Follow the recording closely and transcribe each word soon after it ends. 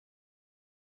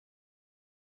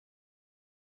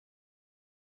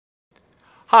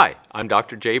Hi, I'm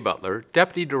Dr. Jay Butler,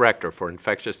 Deputy Director for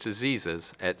Infectious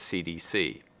Diseases at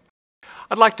CDC.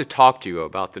 I'd like to talk to you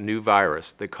about the new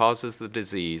virus that causes the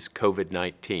disease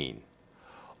COVID-19.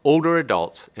 Older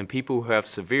adults and people who have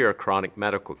severe chronic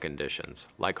medical conditions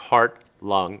like heart,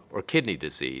 lung, or kidney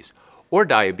disease, or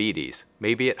diabetes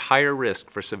may be at higher risk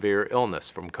for severe illness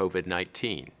from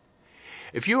COVID-19.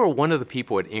 If you are one of the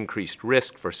people at increased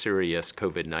risk for serious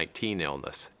COVID-19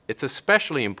 illness, it's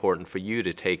especially important for you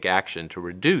to take action to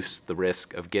reduce the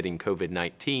risk of getting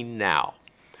COVID-19 now.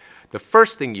 The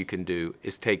first thing you can do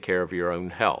is take care of your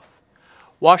own health.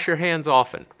 Wash your hands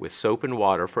often with soap and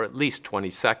water for at least 20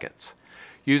 seconds.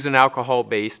 Use an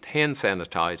alcohol-based hand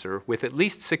sanitizer with at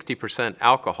least 60%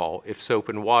 alcohol if soap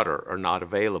and water are not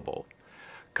available.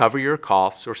 Cover your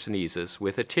coughs or sneezes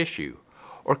with a tissue,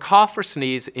 or cough or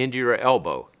sneeze into your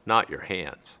elbow, not your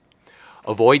hands.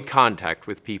 Avoid contact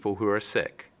with people who are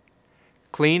sick.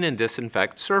 Clean and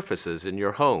disinfect surfaces in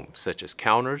your home, such as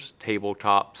counters,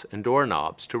 tabletops, and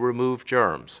doorknobs to remove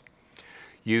germs.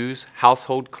 Use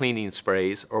household cleaning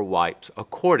sprays or wipes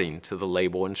according to the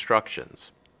label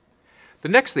instructions. The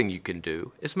next thing you can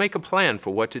do is make a plan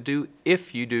for what to do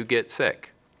if you do get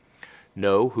sick.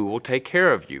 Know who will take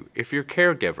care of you if your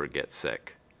caregiver gets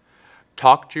sick.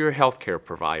 Talk to your healthcare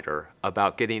provider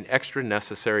about getting extra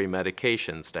necessary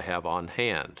medications to have on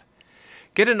hand.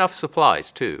 Get enough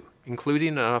supplies too,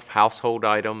 including enough household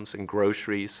items and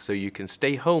groceries so you can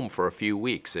stay home for a few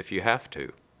weeks if you have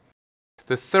to.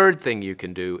 The third thing you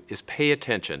can do is pay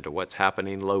attention to what's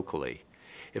happening locally.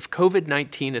 If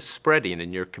COVID-19 is spreading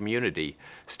in your community,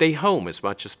 stay home as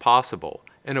much as possible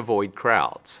and avoid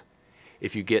crowds.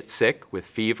 If you get sick with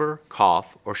fever,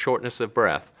 cough, or shortness of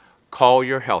breath, call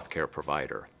your healthcare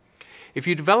provider. If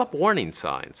you develop warning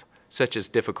signs, such as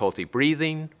difficulty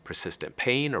breathing, persistent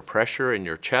pain or pressure in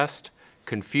your chest,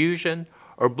 confusion,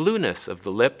 or blueness of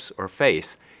the lips or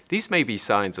face, these may be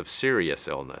signs of serious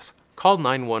illness. Call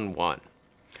 911.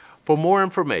 For more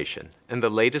information and the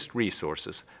latest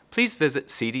resources, please visit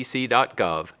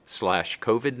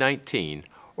cdc.gov/COVID-19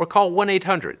 or call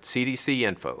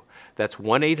 1-800-CDC-INFO. That's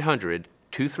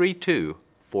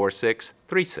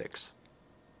 1-800-232-4636.